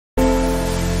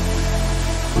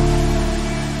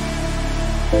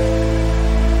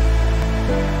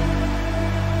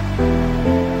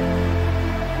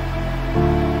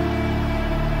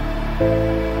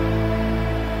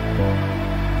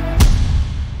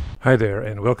Hi there,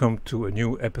 and welcome to a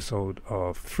new episode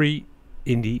of Free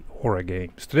Indie Horror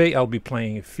Games. Today I'll be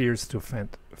playing Fears to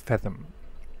Fathom,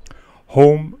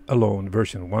 Home Alone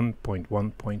version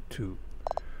 1.1.2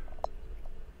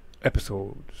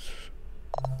 episodes.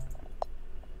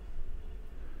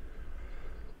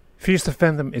 Fears to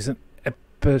Fathom is an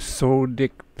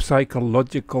episodic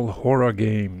psychological horror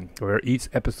game where each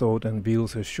episode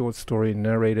unveils a short story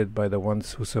narrated by the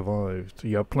ones who survived.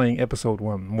 You are playing episode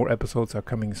 1. More episodes are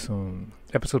coming soon.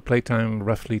 Episode playtime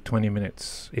roughly 20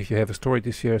 minutes. If you have a story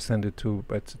to share, send it to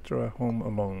etc. Home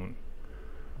Alone.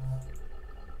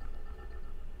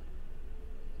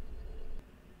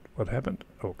 What happened?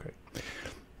 Okay.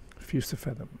 Fears to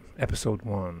Fathom. Episode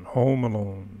 1. Home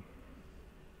Alone.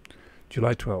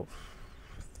 July 12th.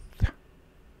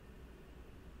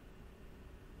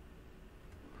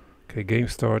 Okay, game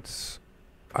starts.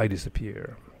 I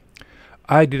disappear.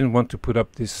 I didn't want to put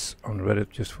up this on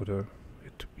Reddit just for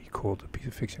it to be called a piece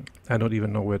of fiction. I don't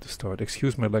even know where to start.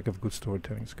 Excuse my lack of good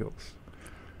storytelling skills.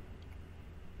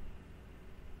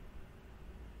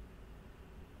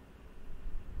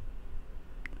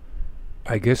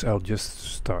 I guess I'll just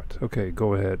start. Okay,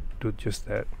 go ahead. Do just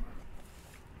that.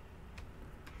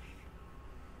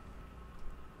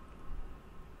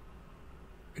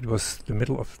 It was the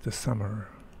middle of the summer.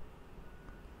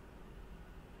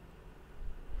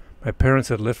 My parents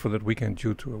had left for that weekend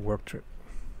due to a work trip,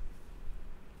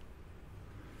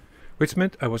 which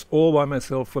meant I was all by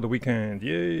myself for the weekend.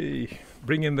 Yay!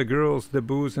 Bring in the girls, the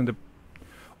booze, and the...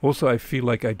 Also, I feel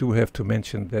like I do have to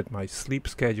mention that my sleep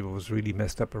schedule was really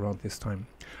messed up around this time.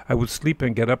 I would sleep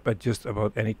and get up at just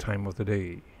about any time of the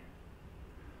day,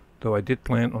 though I did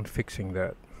plan on fixing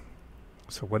that.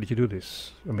 So why did you do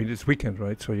this? I mean, it's weekend,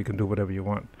 right? So you can do whatever you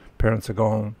want. Parents are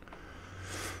gone.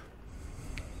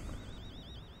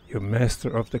 You're master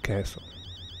of the castle.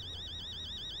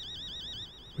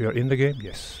 We are in the game?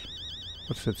 Yes.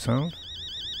 What's that sound?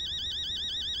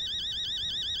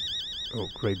 Oh,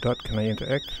 great dot. Can I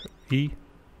interact? E?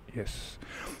 Yes.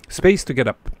 Space to get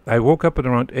up. I woke up at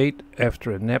around 8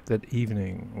 after a nap that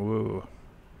evening. Whoa.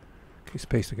 Okay,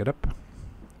 space to get up.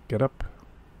 Get up.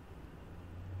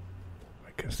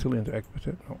 I can still interact with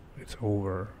it. No, it's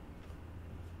over.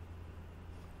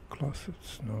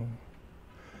 Closets? No.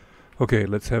 Okay,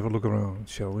 let's have a look around,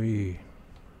 shall we?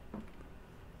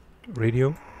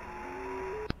 Radio?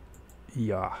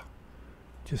 Yeah.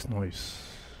 Just noise.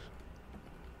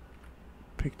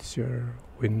 Picture.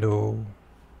 Window.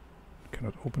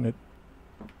 Cannot open it.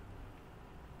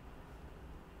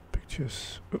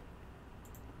 Pictures. Oh.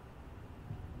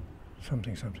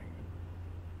 Something.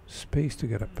 Space to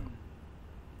get up.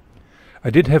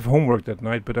 I did have homework that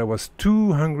night, but I was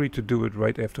too hungry to do it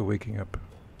right after waking up.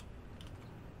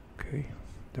 Okay,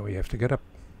 then we have to get up.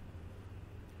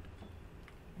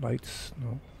 Lights,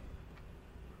 no.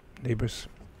 Neighbors.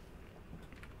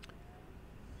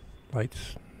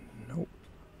 Lights, no.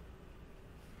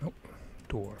 Nope.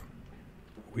 Door.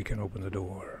 We can open the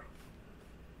door.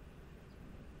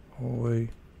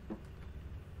 Hallway.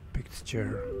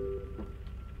 Picture.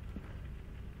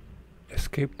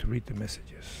 Escape to read the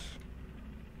messages.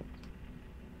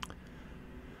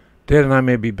 Dad and I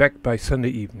may be back by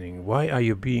Sunday evening. Why are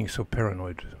you being so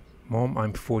paranoid? Mom,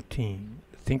 I'm 14.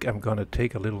 Think I'm gonna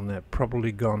take a little nap.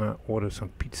 Probably gonna order some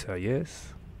pizza,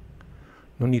 yes?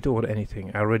 No need to order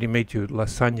anything. I already made you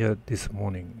lasagna this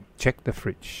morning. Check the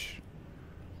fridge.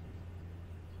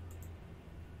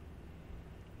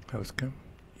 How's come?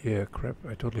 Yeah, crap.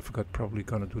 I totally forgot. Probably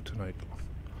gonna do tonight.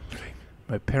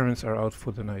 My parents are out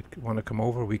for the night. Wanna come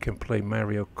over? We can play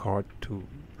Mario Kart 2.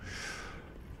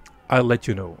 I'll let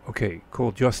you know. Okay,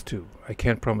 call just 2. I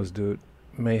can't promise, dude.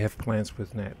 May have plans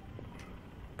with Nat.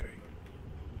 Okay.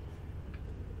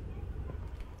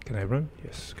 Can I run?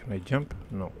 Yes. Can I jump?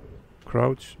 No.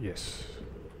 Crouch? Yes.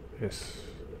 Yes.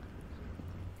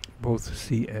 Both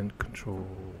C and control.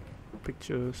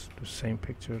 Pictures. The same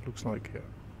picture. Looks like, yeah.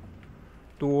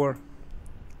 Door.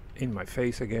 In my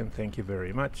face again. Thank you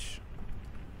very much.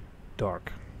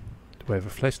 Dark. Do I have a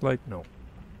flashlight? No.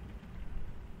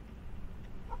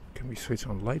 Can we switch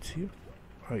on lights here?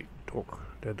 Right, dog.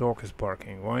 The dog is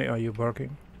barking. Why are you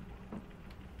barking?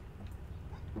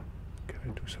 Can I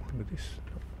do something with this?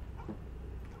 No.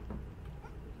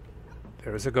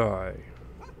 There is a guy.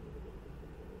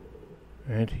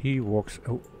 And he walks...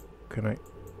 Oh, can I...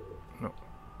 No.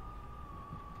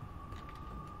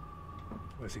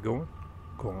 Where's he going?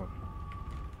 Gone.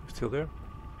 Still there?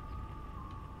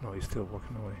 No, he's still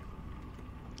walking away.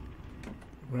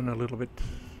 Run a little bit.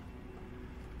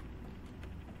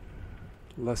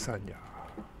 Lasagna.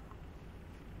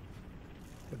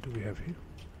 What do we have here?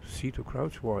 C to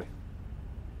crouch? Why?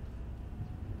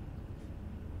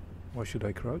 Why should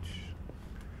I crouch?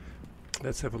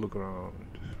 Let's have a look around.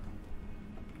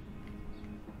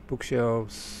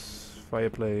 Bookshelves,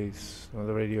 fireplace,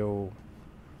 another radio,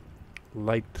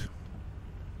 light.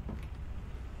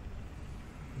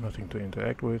 Nothing to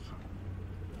interact with.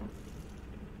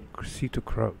 C to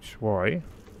crouch. Why?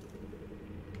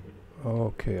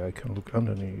 Okay, I can look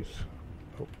underneath.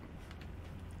 Oh.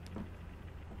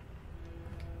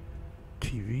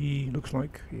 TV looks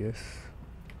like, yes.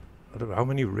 I don't know how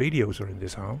many radios are in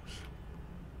this house.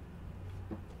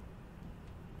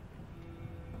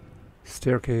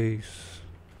 Staircase,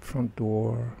 front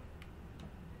door,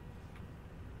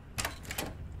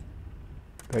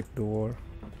 back door,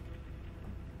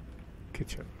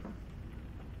 kitchen.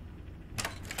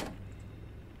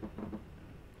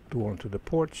 Door onto the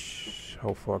porch.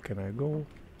 How far can I go?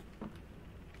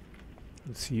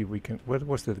 Let's see if we can. What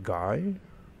was that guy?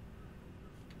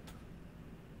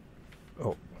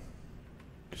 Oh,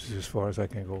 this is as far as I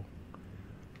can go.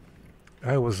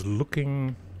 I was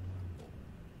looking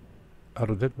out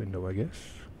of that window, I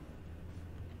guess.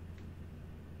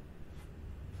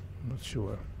 I'm not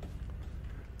sure.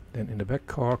 Then in the back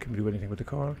car, can we do anything with the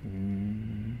car?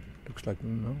 Looks like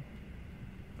no.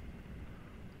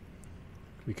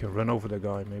 We can run over the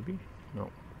guy, maybe?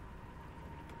 No.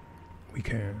 We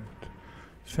can't.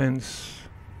 Fence.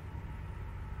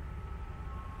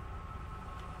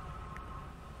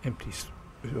 Empty.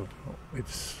 Oh, no.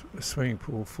 It's a swimming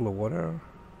pool full of water.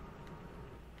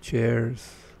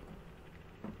 Chairs.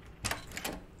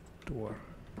 Door.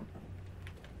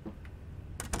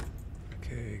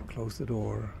 Okay, close the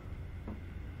door.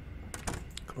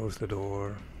 Close the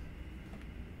door.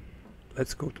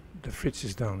 Let's go to the fridge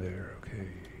is down there. Okay.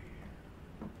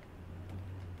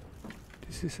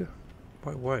 This is a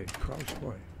why? Crouch,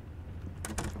 why?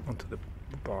 Onto the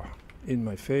bar. In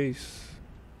my face.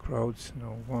 Crouch,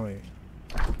 no, why?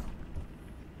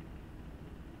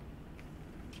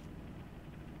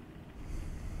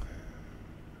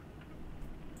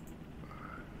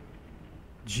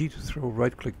 G to throw,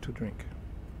 right click to drink.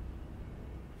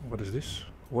 What is this?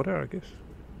 Water, I guess.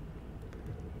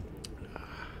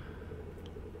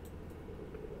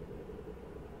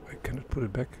 I cannot put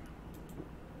it back.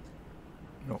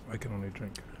 No, I can only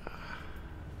drink.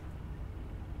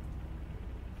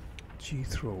 G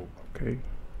throw, okay.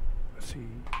 Let's see.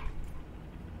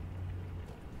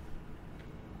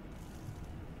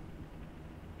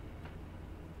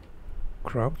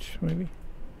 Crouch, maybe?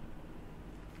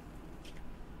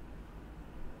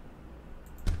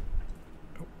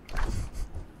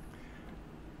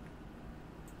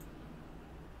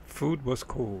 Food was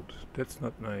cold. That's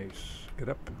not nice. Get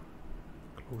up.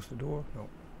 Close the door. No.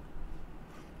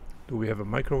 Do we have a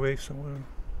microwave somewhere?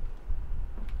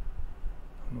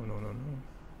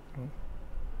 No.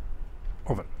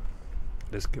 Oven.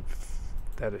 Let's give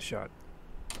that a shot.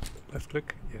 Left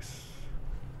click. Yes.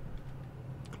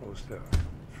 Close the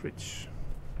fridge.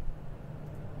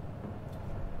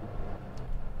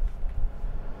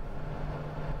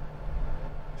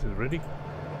 Is it ready?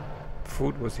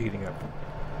 Food was heating up.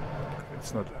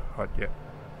 It's not hot yet.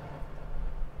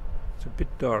 It's a bit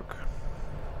dark.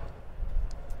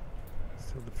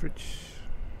 Still the fridge.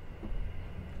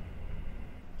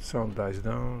 Sound dies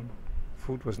down.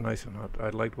 Food was nice and hot. I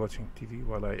liked watching TV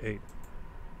while I ate.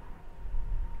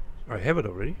 I have it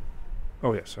already.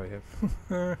 Oh yes, I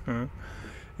have.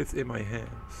 It's in my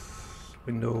hands.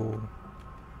 Window.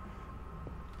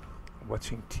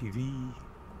 Watching TV.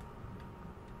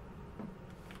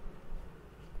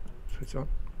 Switch on.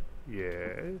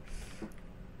 Yes.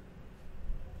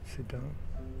 Sit down.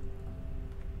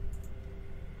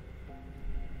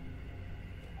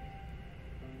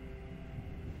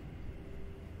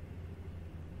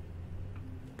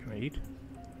 Can I eat?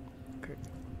 Okay.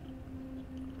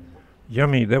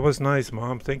 Yummy. That was nice,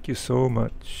 Mom. Thank you so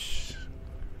much.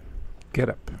 Get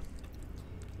up.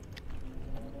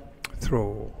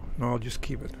 Throw. No, I'll just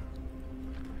keep it.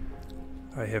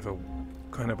 I have a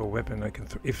kind of a weapon I can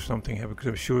if something happens, because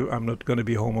I'm sure I'm not going to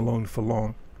be home alone for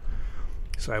long,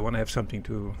 so I want to have something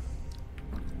to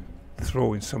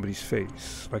throw in somebody's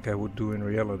face like I would do in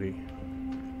reality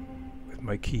with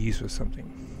my keys or something.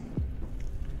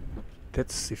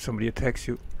 That's if somebody attacks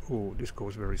you. Oh, this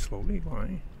goes very slowly.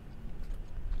 Why?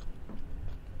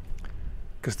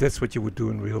 Because that's what you would do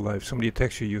in real life. Somebody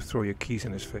attacks you, you throw your keys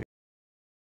in his face.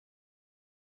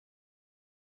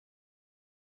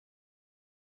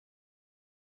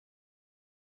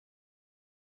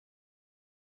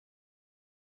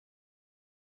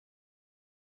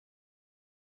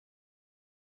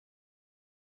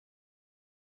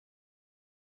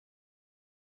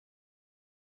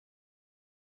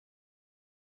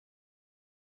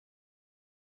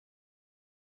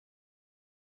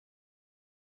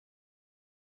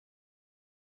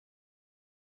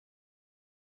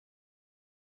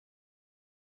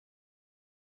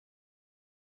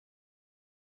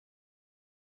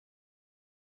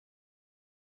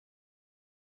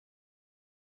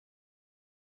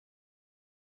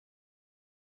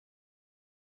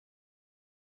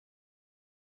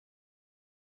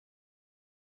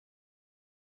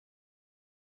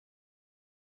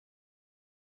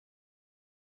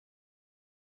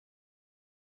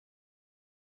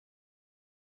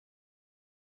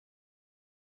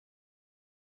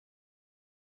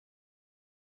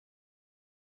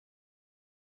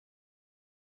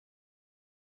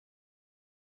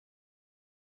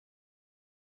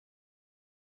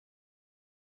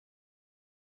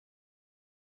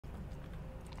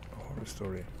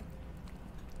 story.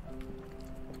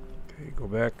 Okay, go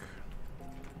back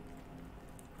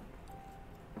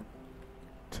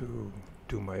to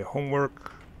do my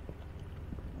homework.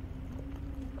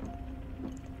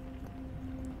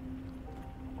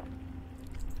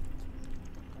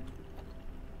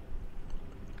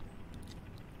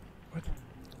 What?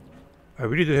 I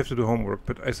really did have to do homework,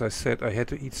 but as I said, I had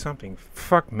to eat something.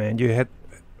 Fuck, man, you had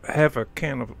have a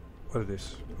can of what is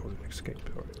this? Oh, escape.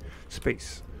 Sorry.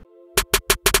 Space.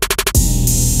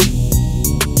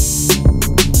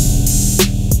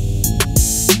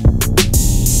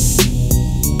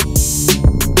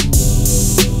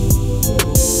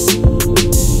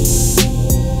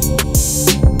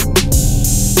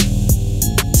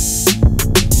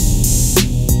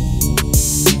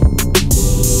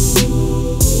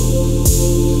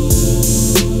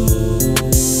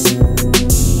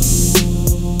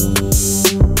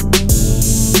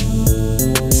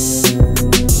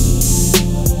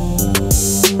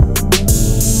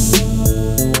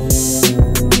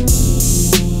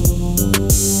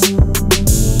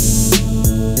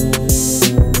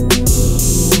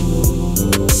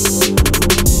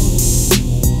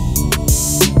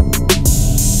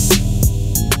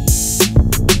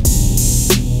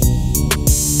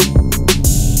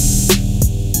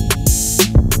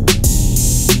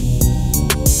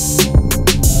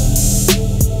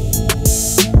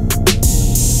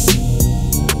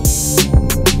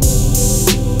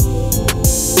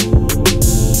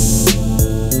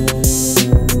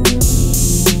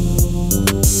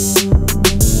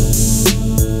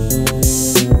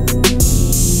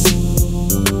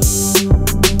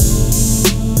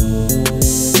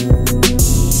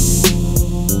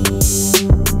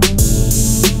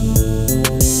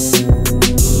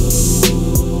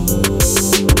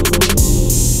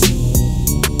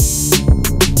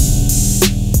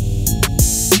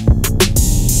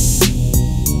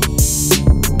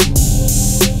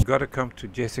 Gotta come to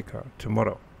Jessica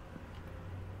tomorrow.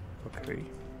 Okay.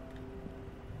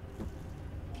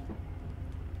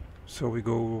 So we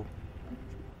go.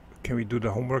 Can we do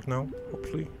the homework now?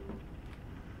 Hopefully.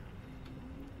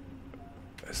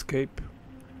 Escape.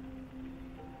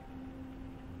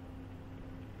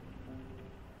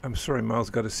 I'm sorry, Miles.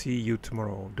 Gotta see you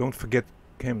tomorrow. Don't forget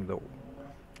him though.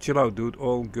 Chill out, dude.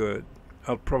 All good.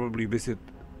 I'll probably visit.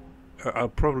 I'll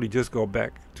probably just go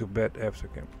back to bed after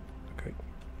camp. Okay.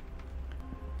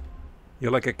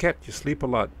 You're like a cat, you sleep a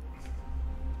lot.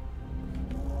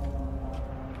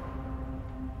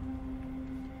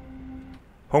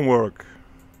 Homework.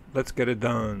 Let's get it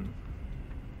done.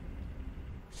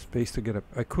 Space to get up.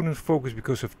 I couldn't focus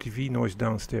because of TV noise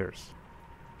downstairs.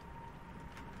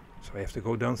 So I have to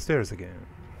go downstairs again.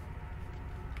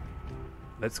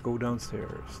 Let's go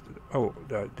downstairs. Oh,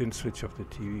 I didn't switch off the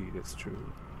TV, that's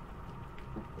true.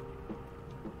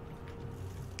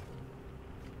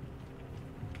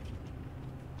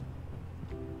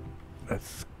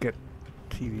 Let's get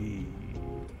TV.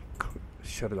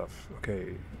 Shut it off.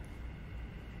 Okay.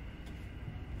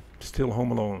 Still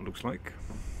home alone, looks like.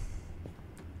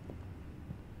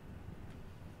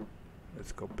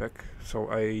 Let's go back. So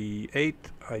I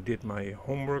ate. I did my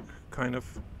homework, kind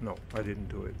of. No, I didn't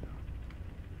do it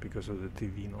because of the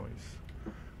TV noise.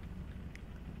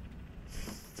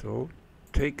 So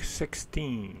take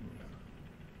 16.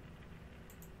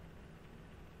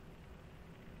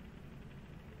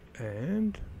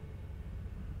 And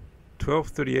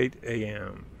 12:38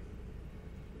 a.m.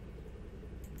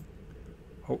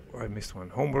 Oh, I missed one.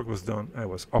 Homework was done. I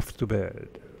was off to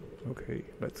bed. Okay,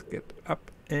 let's get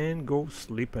up and go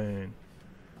sleeping.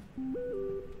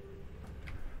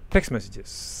 Text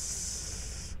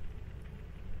messages.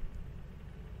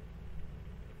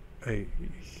 Hey,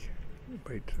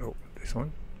 wait. Oh, this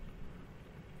one.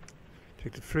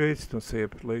 Check the fridge. Don't stay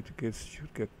up late. The kids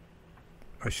should get.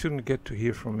 I shouldn't get to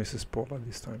hear from Mrs. Paula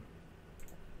this time.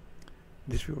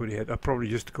 This we already had. I'll probably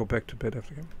just go back to bed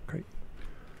after him. Okay.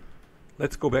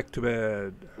 Let's go back to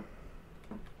bed.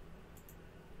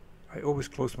 I always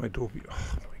close my door.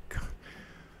 Oh my god.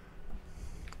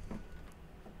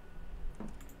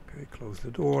 Okay, close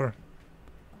the door.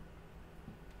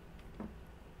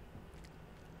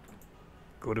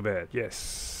 Go to bed.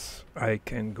 Yes. I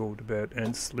can go to bed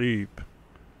and sleep.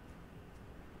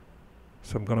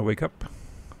 So I'm gonna wake up.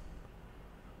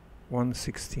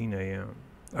 1:16 a.m.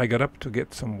 I got up to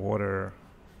get some water.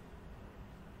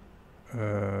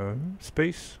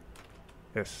 Space?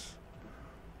 Yes.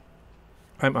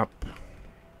 I'm up.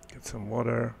 Get some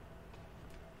water.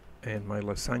 And my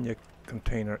lasagna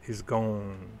container is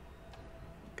gone.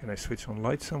 Can I switch on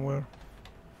light somewhere?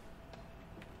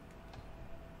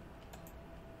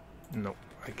 No,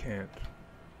 I can't.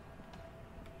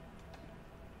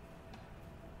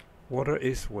 Water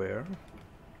is where?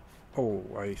 Oh,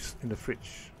 ice in the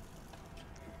fridge.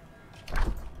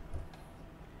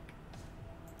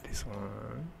 This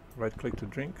one. Right click to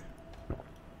drink.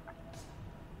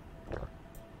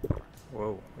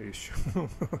 Whoa, are you sure?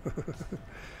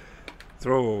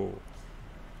 Throw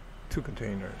 2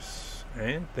 containers.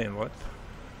 And then what?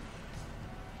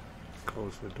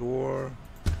 Close the door.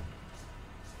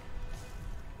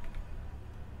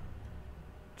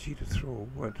 G to throw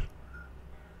what?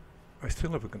 I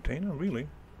still have a container, really?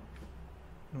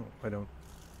 No, I don't.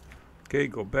 Okay,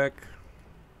 go back.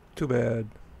 Too bad.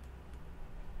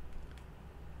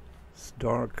 It's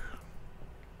dark.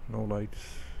 No lights.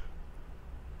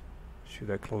 Should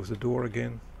I close the door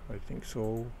again? I think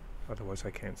so. Otherwise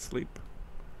I can't sleep.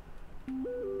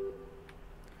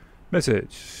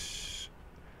 Message.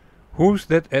 Who's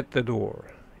that at the door?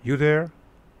 You there?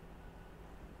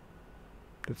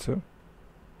 That's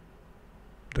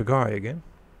the guy again?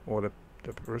 Or the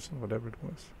person, whatever it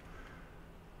was.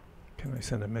 Can I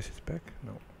send a message back?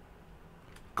 No.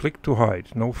 Click to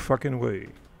hide. No fucking way.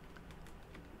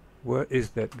 Where is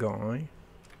that guy?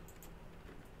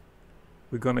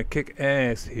 We're gonna kick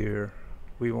ass here.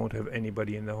 We won't have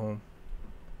anybody in the home.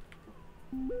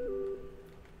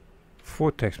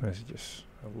 4 text messages.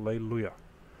 Hallelujah.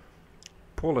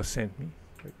 Paula sent me.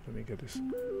 Wait, let me get this.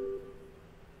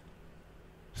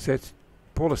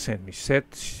 Paula sent me. Said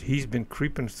he's been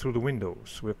creeping through the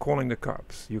windows. We're calling the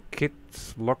cops. You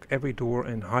kids lock every door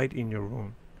and hide in your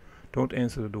room. Don't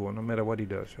answer the door, no matter what he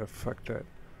does. Fuck that.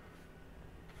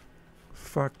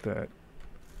 Fuck that.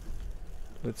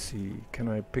 Let's see. Can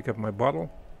I pick up my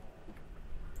bottle?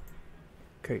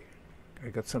 Okay. I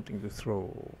got something to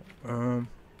throw. Can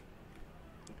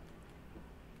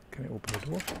I open the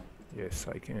door? Yes,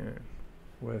 I can.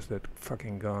 Where's that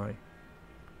fucking guy?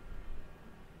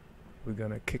 We're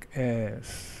gonna kick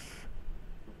ass.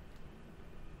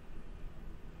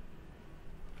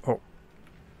 Oh.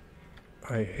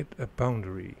 I hit a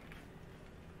boundary.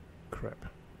 Crap.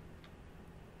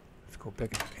 Let's go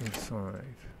back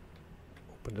inside.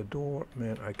 Open the door.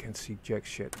 Man, I can't see jack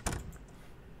shit.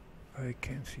 I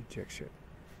can't see jack shit.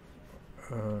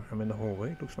 I'm in the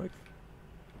hallway, looks like.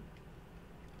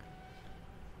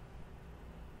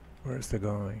 Where's the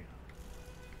guy?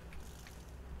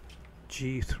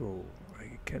 G throw.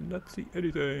 I cannot see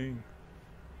anything.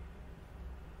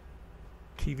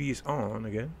 TV is on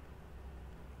again.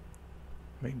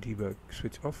 Main debug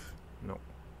switch off. No.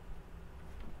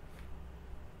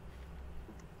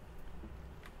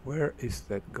 Where is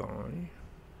that guy?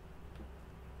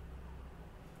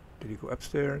 Did he go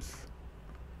upstairs?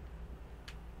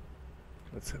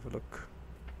 Let's have a look.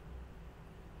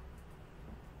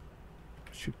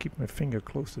 I should keep my finger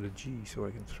close to the G so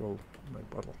I can throw my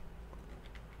bottle.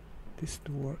 This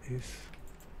door is...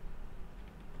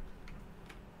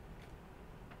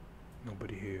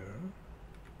 Nobody here.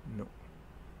 No.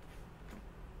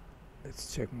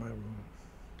 Let's check my room.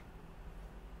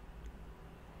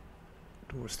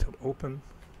 Door still open.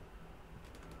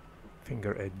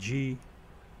 Finger at G.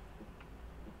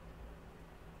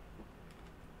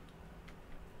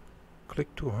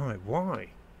 Click to hide. Why?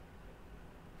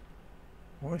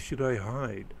 Why should I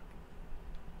hide?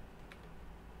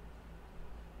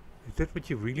 Is that what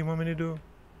you really want me to do?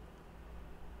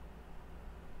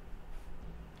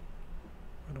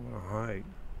 I don't want to hide.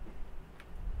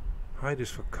 Hide is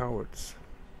for cowards.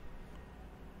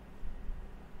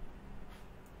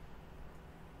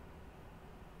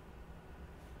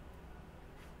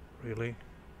 Really?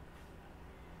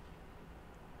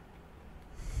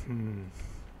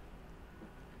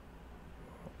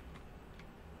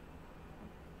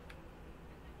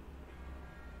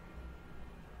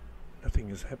 Nothing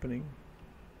is happening.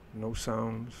 No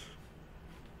sounds.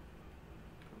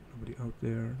 Nobody out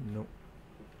there. No.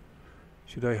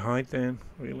 Should I hide then?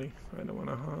 Really? I don't want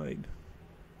to hide.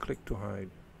 Click to hide.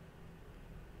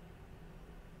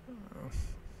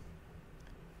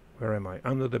 Where am I?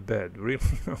 Under the bed. Really?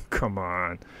 Oh, come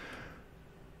on.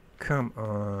 Come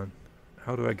on.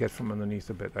 How do I get from underneath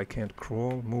the bed? I can't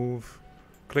crawl, move.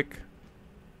 Click.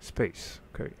 Space.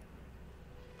 Okay.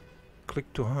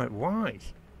 Click to hide. Why?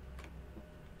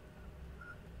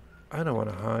 I don't want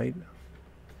to hide.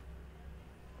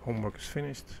 Homework is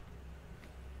finished.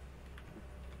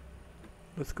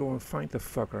 Let's go and find the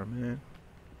fucker, man.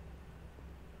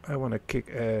 I want to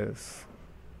kick ass.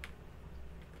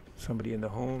 Somebody in the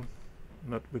home,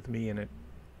 not with me in it.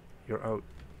 You're out.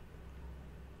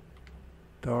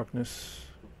 Darkness.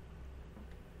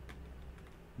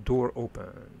 Door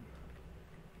open.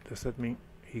 Does that mean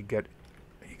he got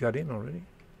in already?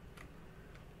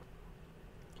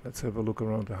 Let's have a look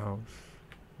around the house.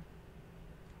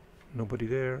 Nobody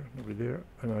there, nobody there.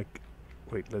 And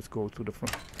wait, let's go to the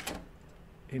front.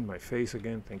 In my face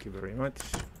again, thank you very much.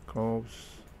 Close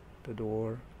the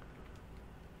door.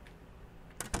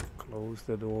 Close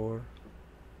the door.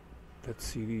 Let's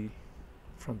see the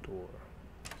front door.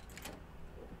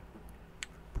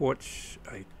 Porch,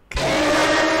 I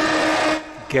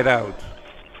can't get out.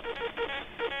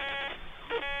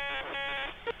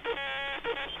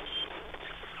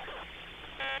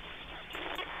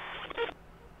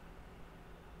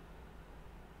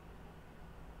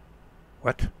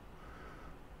 What?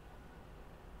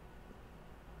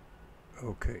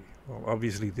 Okay, well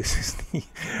obviously this is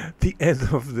the end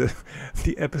of the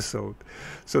episode.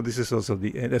 So this is also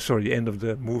the end, sorry, the end of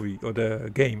the movie or the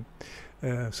game.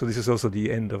 So this is also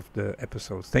the end of the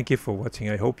episode. Thank you for watching.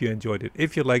 I hope you enjoyed it.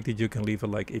 If you liked it, you can leave a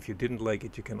like. If you didn't like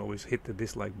it, you can always hit the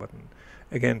dislike button.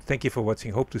 Again, thank you for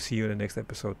watching. Hope to see you in the next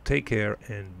episode. Take care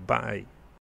and bye.